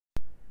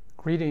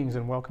Greetings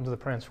and welcome to the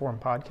Transform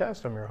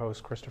Podcast. I'm your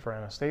host, Christopher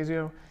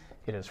Anastasio.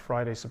 It is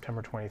Friday,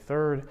 September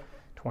 23rd,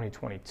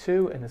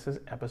 2022, and this is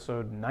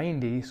episode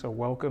 90. So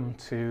welcome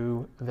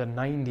to the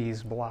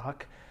 90s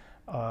block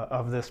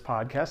of this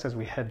podcast as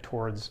we head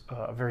towards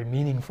a very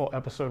meaningful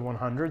episode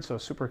 100. So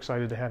super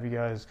excited to have you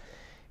guys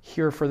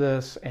here for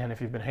this. And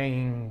if you've been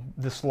hanging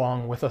this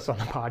long with us on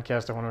the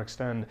podcast, I want to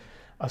extend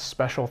a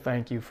special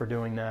thank you for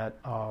doing that.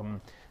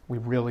 We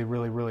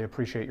really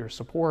appreciate your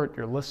support,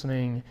 your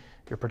listening,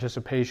 your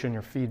participation,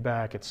 your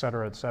feedback, et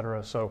cetera.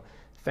 So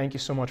thank you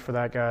so much for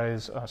that,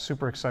 guys.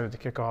 Super excited to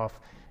kick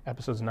off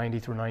episodes 90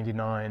 through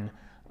 99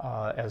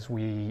 as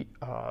we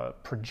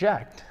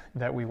project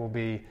that we will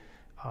be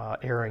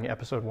airing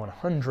episode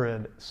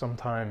 100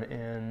 sometime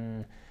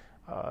in,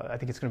 I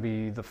think it's going to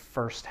be the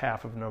first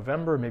half of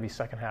November, maybe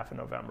second half of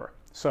November.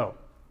 So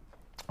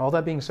all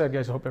that being said,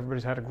 guys, I hope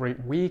everybody's had a great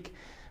week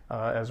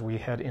as we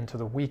head into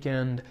the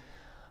weekend.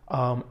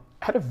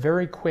 Had a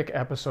very quick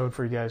episode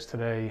for you guys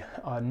today.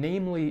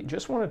 Namely,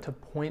 just wanted to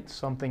point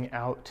something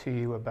out to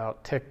you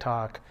about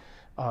TikTok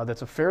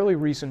that's a fairly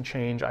recent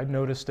change. I've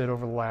noticed it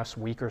over the last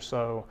week or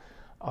so,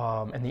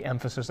 and the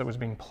emphasis that was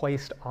being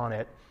placed on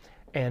it.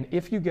 And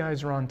if you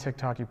guys are on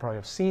TikTok, you probably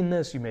have seen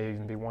this. You may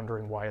even be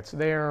wondering why it's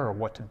there or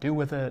what to do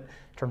with it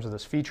in terms of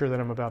this feature that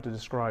I'm about to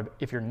describe.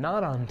 If you're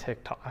not on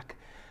TikTok,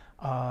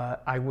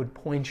 I would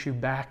point you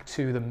back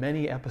to the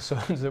many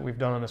episodes that we've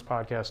done on this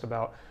podcast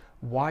about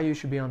why you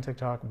should be on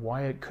TikTok,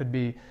 why it could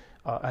be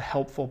a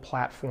helpful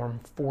platform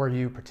for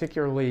you,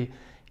 particularly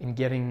in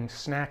getting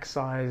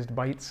snack-sized,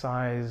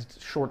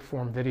 bite-sized,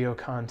 short-form video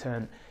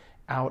content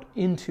out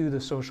into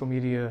the social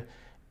media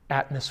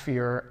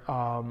atmosphere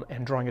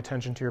and drawing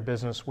attention to your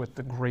business with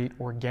the great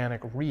organic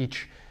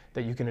reach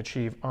that you can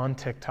achieve on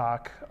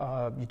TikTok.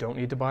 You don't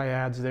need to buy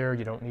ads there.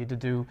 You don't need to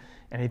do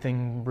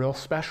anything real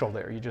special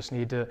there. You just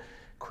need to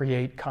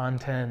create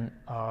content,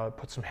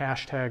 put some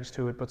hashtags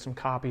to it, put some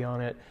copy on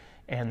it,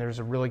 and there's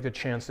a really good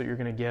chance that you're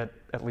going to get,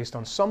 at least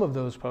on some of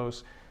those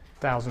posts,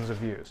 thousands of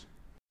views.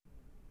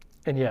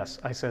 And yes,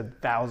 I said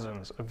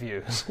thousands of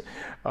views,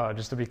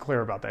 just to be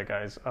clear about that,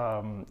 guys.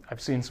 I've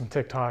seen some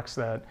TikToks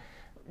that,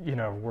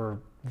 were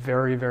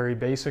very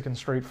basic and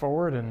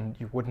straightforward, and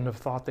you wouldn't have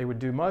thought they would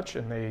do much,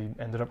 and they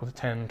ended up with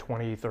 10,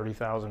 20,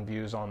 30,000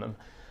 views on them.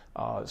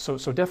 So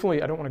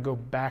definitely, I don't want to go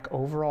back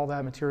over all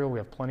that material. We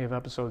have plenty of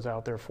episodes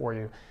out there for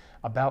you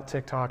about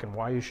TikTok and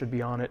why you should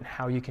be on it and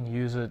how you can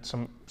use it.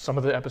 Some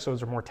of the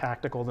episodes are more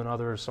tactical than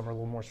others. Some are a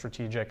little more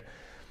strategic.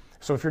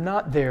 So if you're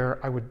not there,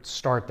 I would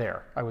start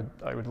there. I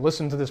would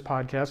listen to this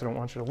podcast. I don't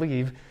want you to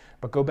leave,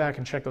 but go back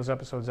and check those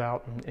episodes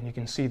out, and you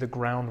can see the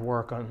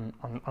groundwork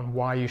on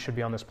why you should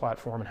be on this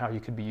platform and how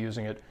you could be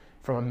using it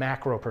from a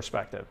macro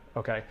perspective.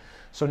 Okay.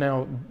 So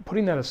now,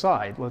 putting that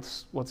aside,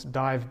 let's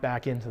dive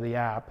back into the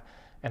app,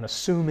 and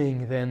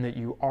assuming then that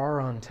you are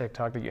on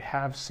TikTok, that you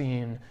have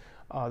seen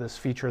this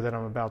feature that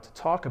I'm about to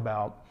talk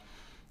about.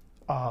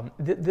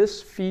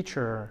 This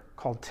feature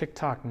called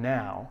TikTok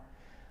Now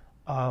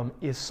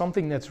is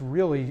something that's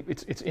really,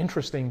 it's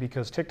interesting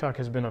because TikTok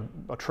has been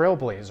a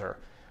trailblazer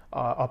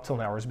up till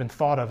now, or has been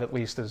thought of at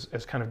least as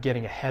kind of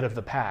getting ahead of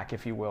the pack,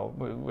 if you will,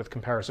 with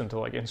comparison to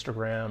like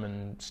Instagram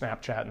and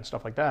Snapchat and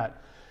stuff like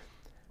that.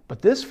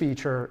 But this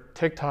feature,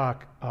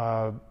 TikTok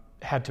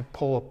had to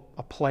pull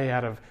a play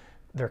out of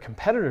their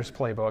competitor's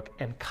playbook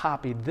and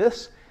copy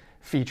this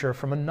feature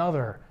from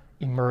another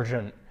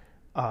emergent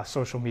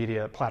social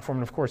media platform.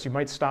 And of course, you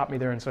might stop me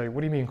there and say,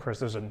 what do you mean, Chris?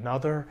 There's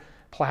another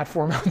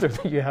platform out there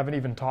that you haven't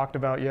even talked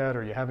about yet,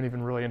 or you haven't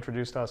even really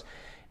introduced us?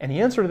 And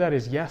the answer to that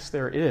is yes,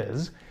 there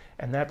is.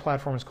 And that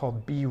platform is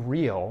called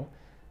BeReal.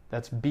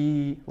 That's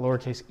B,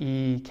 lowercase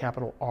e,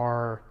 capital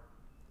R,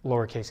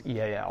 lowercase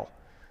EAL.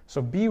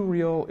 So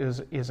BeReal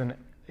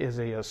is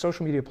a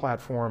social media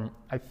platform.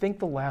 I think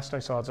the last I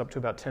saw, it's up to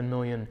about 10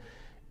 million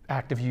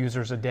active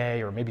users a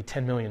day, or maybe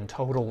 10 million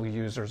total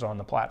users on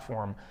the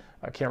platform.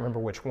 I can't remember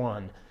which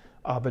one.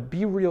 But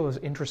BeReal is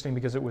interesting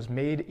because it was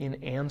made in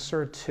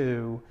answer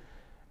to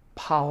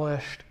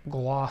polished,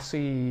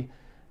 glossy,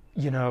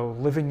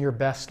 living your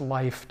best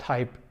life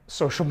type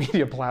social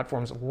media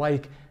platforms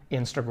like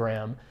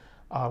Instagram,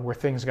 where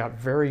things got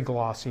very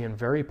glossy and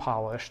very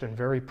polished and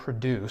very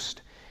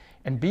produced.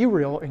 And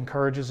BeReal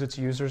encourages its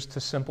users to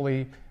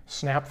simply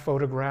snap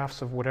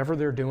photographs of whatever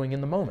they're doing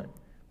in the moment.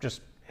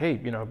 Just, hey,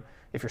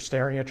 if you're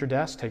staring at your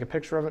desk, take a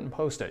picture of it and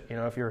post it.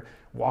 If you're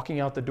walking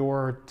out the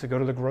door to go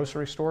to the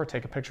grocery store,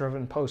 take a picture of it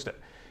and post it.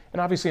 And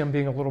obviously I'm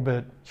being a little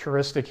bit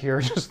heuristic here,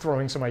 just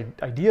throwing some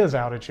ideas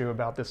out at you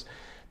about this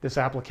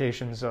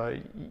application's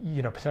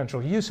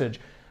potential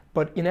usage.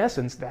 But in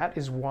essence, that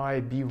is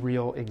why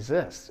BeReal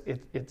exists.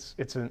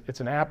 It's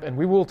an app, and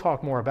we will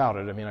talk more about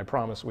it. I mean, I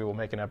promise we will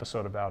make an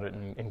episode about it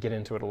and get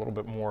into it a little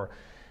bit more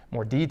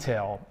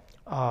detail.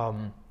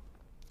 And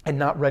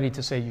not ready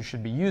to say you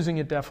should be using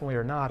it definitely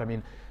or not. I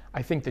mean,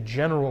 I think the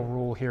general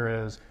rule here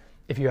is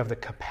if you have the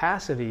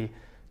capacity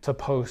to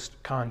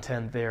post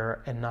content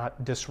there and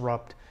not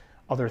disrupt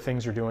other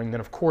things you're doing, then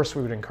of course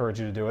we would encourage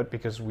you to do it,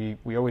 because we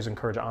always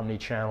encourage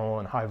omni-channel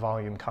and high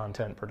volume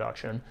content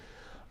production.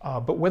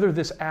 But whether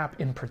this app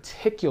in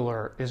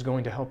particular is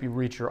going to help you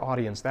reach your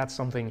audience, that's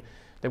something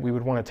that we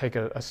would want to take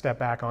a step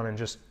back on and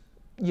just,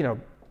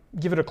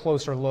 give it a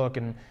closer look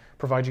and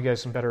provide you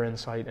guys some better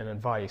insight and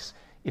advice.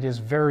 It is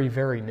very,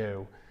 very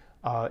new.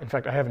 In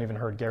fact, I haven't even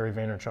heard Gary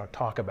Vaynerchuk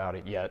talk about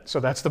it yet. So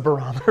that's the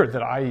barometer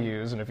that I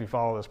use. And if you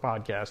follow this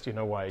podcast, you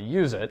know why I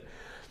use it.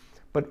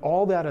 But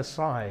all that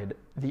aside,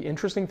 the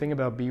interesting thing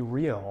about Be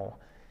Real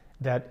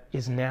that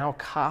is now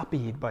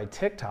copied by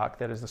TikTok,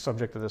 that is the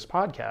subject of this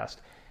podcast,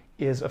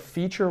 is a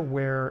feature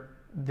where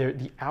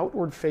the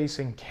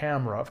outward-facing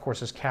camera, of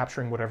course, is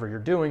capturing whatever you're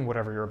doing,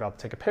 whatever you're about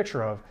to take a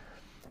picture of,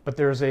 but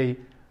there's a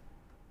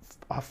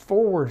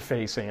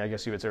forward-facing, I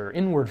guess you would say, or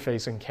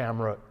inward-facing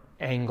camera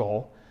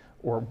angle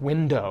or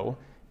window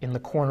in the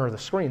corner of the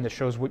screen that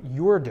shows what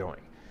you're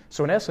doing.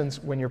 So in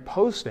essence, when you're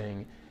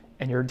posting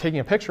and you're taking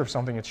a picture of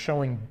something, it's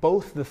showing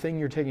both the thing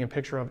you're taking a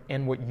picture of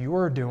and what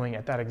you're doing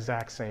at that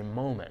exact same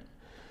moment.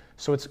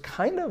 So it's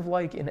kind of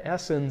like, in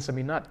essence, I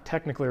mean, not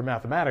technically or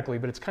mathematically,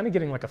 but it's kind of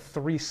getting like a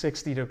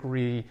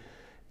 360-degree,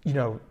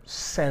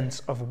 sense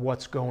of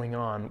what's going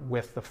on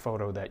with the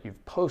photo that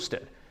you've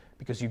posted,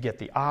 because you get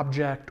the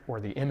object or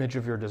the image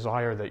of your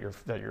desire that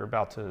you're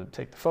about to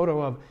take the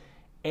photo of,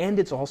 and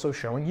it's also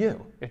showing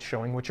you. It's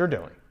showing what you're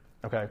doing,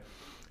 okay?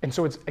 And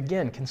so it's,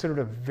 again, considered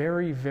a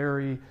very,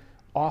 very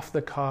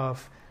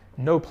off-the-cuff,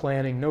 no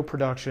planning, no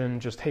production,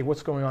 just, hey,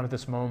 what's going on at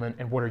this moment,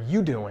 and what are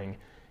you doing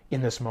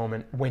in this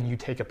moment when you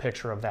take a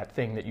picture of that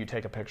thing that you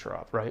take a picture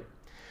of, right?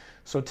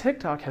 So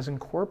TikTok has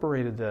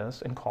incorporated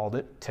this and called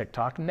it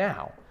TikTok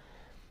Now.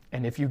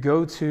 And if you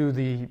go to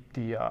the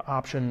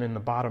option in the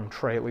bottom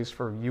tray, at least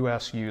for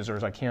US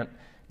users, I can't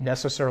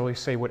necessarily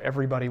say what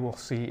everybody will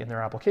see in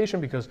their application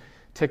because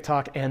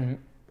TikTok and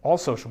all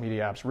social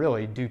media apps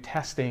really do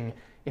testing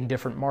in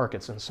different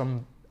markets, and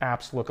some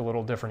apps look a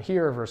little different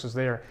here versus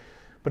there.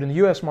 But in the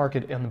US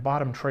market, in the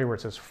bottom tray where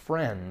it says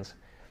Friends,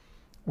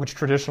 which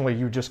traditionally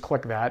you just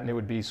click that and it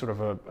would be sort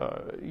of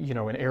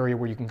an area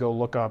where you can go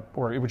look up,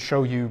 or it would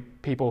show you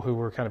people who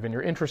were kind of in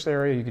your interest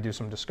area. You could do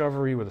some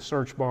discovery with a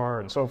search bar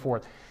and so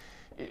forth.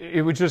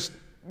 It would just,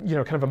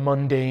 kind of a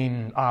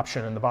mundane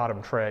option in the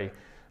bottom tray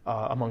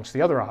amongst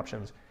the other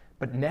options.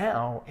 But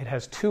now it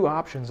has two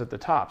options at the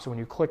top. So when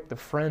you click the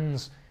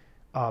Friends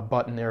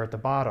button there at the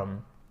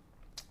bottom,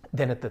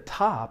 then at the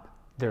top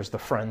there's the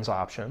Friends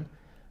option,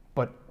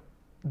 but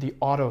the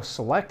auto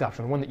select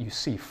option, the one that you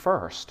see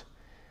first,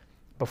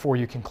 before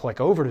you can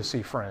click over to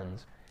see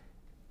Friends,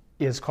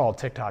 is called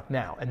TikTok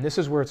Now. And this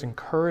is where it's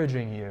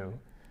encouraging you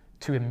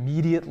to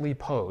immediately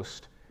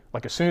post,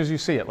 like as soon as you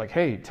see it, like,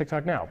 hey,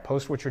 TikTok Now,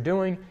 post what you're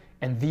doing,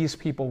 and these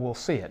people will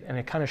see it. And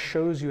it kind of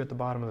shows you at the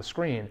bottom of the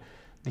screen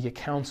the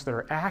accounts that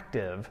are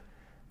active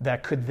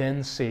that could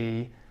then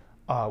see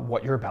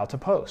what you're about to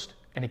post.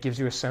 And it gives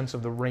you a sense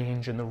of the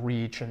range and the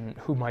reach and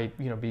who might,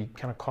 be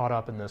kind of caught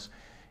up in this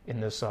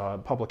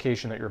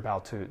publication that you're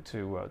about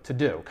to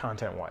do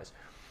content-wise.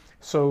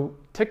 So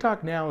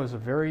TikTok Now is a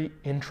very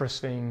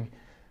interesting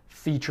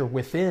feature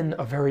within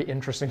a very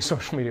interesting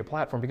social media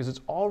platform because it's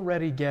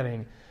already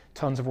getting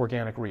tons of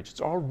organic reach.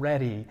 It's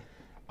already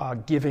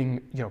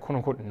giving, quote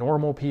unquote,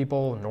 normal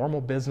people, normal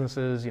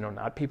businesses,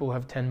 not people who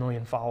have 10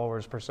 million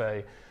followers per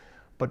se,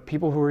 but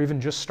people who are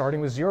even just starting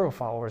with 0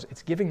 followers.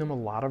 It's giving them a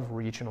lot of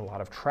reach and a lot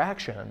of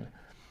traction.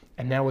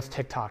 And now with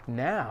TikTok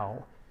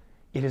Now,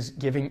 it is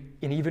giving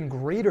an even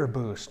greater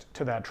boost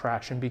to that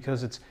traction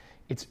because it's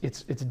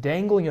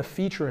dangling a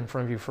feature in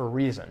front of you for a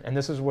reason. And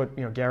this is what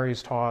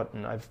Gary's taught,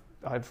 and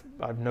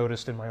I've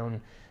noticed in my own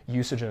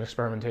usage and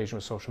experimentation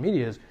with social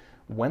media is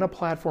when a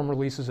platform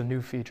releases a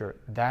new feature,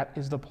 that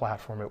is the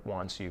platform it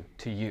wants you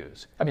to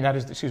use. I mean, that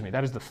is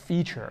the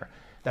feature,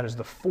 that is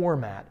the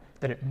format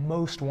that it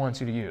most wants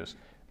you to use.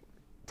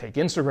 Take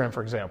Instagram,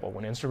 for example.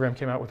 When Instagram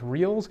came out with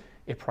Reels,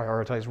 it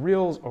prioritized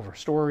Reels over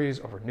Stories,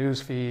 over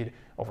Newsfeed,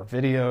 over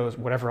videos,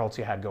 whatever else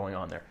you had going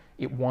on there.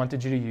 It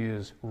wanted you to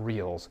use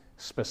Reels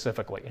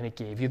specifically, and it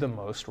gave you the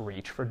most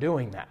reach for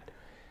doing that.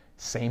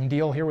 Same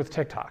deal here with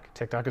TikTok.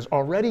 TikTok is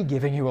already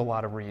giving you a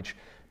lot of reach,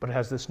 but it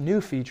has this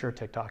new feature,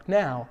 TikTok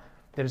Now,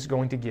 that is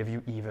going to give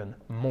you even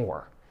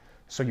more.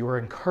 So you are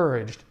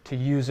encouraged to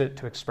use it,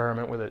 to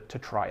experiment with it, to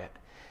try it.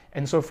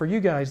 And so for you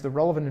guys, the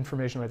relevant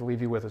information I'd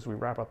leave you with as we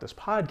wrap up this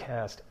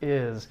podcast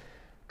is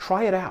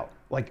try it out.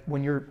 Like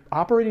when you're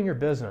operating your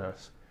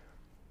business,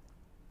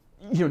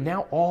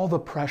 now all the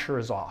pressure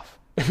is off.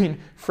 I mean,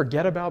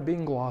 forget about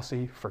being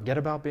glossy, forget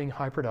about being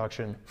high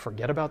production,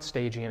 forget about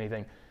staging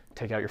anything.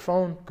 Take out your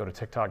phone, go to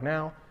TikTok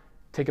Now,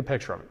 take a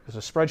picture of it. There's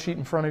a spreadsheet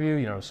in front of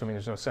you, assuming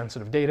there's no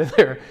sensitive data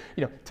there.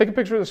 Take a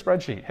picture of the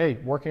spreadsheet. Hey,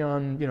 working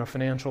on,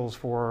 financials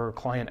for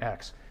client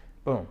X.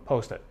 Boom,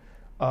 post it.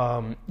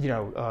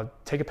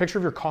 Take a picture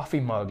of your coffee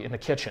mug in the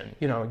kitchen,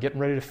 getting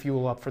ready to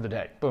fuel up for the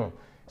day. Boom,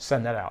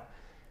 send that out.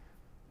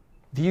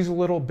 These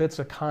little bits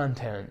of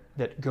content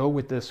that go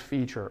with this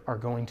feature are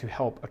going to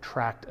help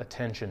attract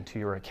attention to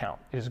your account.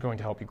 It is going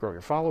to help you grow your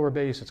follower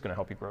base. It's going to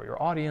help you grow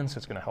your audience.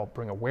 It's going to help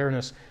bring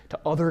awareness to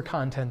other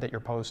content that you're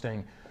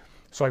posting.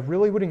 So I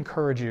really would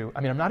encourage you,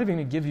 I'm not even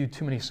going to give you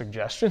too many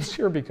suggestions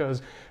here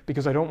because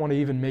I don't want to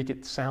even make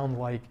it sound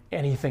like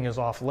anything is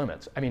off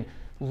limits.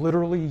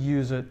 Literally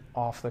use it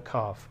off the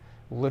cuff.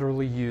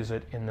 Literally use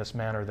it in this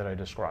manner that I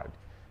described.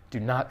 Do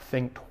not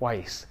think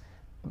twice.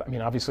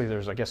 Obviously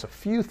there's, I guess, a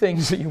few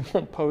things that you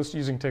won't post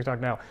using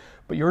TikTok now,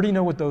 but you already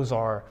know what those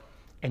are,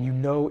 and you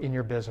know in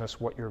your business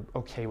what you're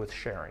okay with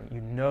sharing.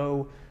 You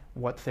know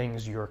what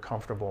things you're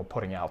comfortable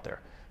putting out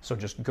there. So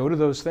just go to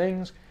those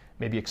things,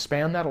 maybe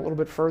expand that a little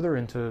bit further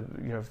into,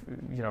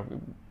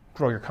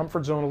 grow your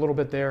comfort zone a little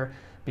bit there,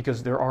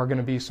 because there are going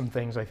to be some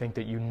things I think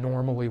that you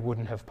normally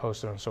wouldn't have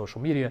posted on social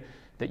media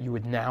that you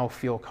would now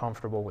feel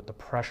comfortable with the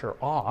pressure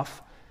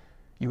off.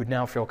 You would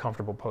now feel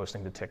comfortable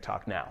posting to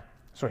TikTok now.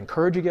 So I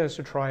encourage you guys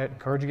to try it,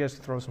 encourage you guys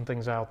to throw some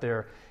things out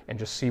there and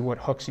just see what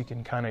hooks you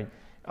can kind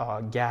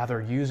of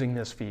gather using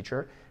this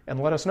feature, and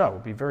let us know.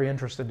 We'd be very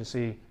interested to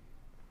see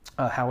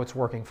how it's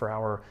working for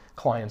our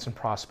clients and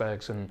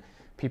prospects and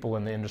people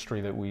in the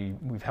industry that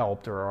we've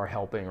helped or are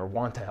helping or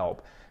want to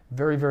help.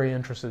 Very, very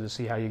interested to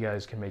see how you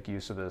guys can make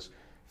use of this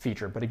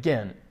feature. But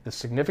again, the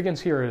significance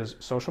here is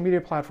social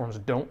media platforms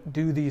don't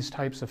do these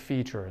types of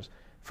features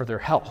for their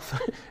health.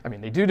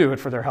 They do it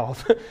for their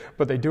health,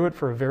 but they do it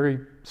for a very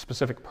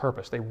specific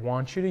purpose. They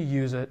want you to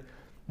use it.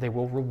 They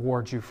will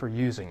reward you for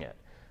using it.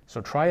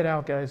 So try it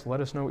out, guys. Let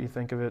us know what you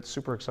think of it.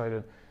 Super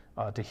excited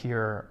to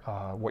hear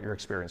what your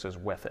experience is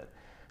with it.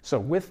 So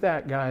with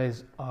that,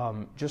 guys,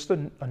 just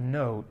a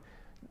note,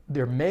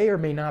 there may or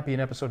may not be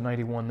an episode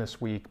 91 this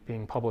week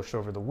being published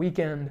over the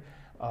weekend.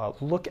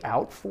 Look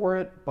out for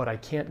it, but I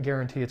can't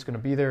guarantee it's going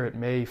to be there. It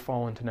may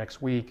fall into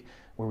next week,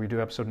 where we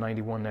do episode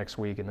 91 next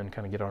week and then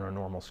kind of get on our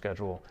normal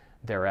schedule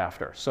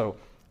thereafter. So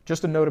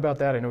just a note about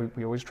that. I know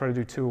we always try to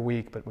do 2 a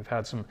week, but we've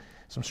had some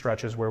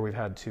stretches where we've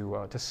had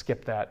to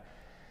skip that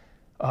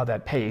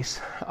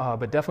pace.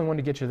 But definitely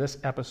wanted to get you this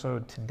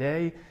episode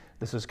today.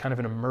 This is kind of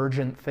an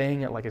emergent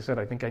thing. Like I said,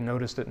 I think I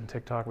noticed it in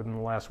TikTok within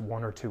the last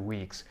 1 or 2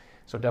 weeks.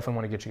 So definitely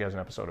want to get you guys an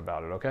episode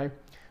about it, okay?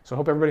 So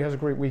hope everybody has a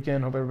great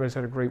weekend. Hope everybody's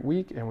had a great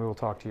week, and we will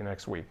talk to you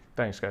next week.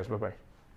 Thanks, guys. Bye-bye.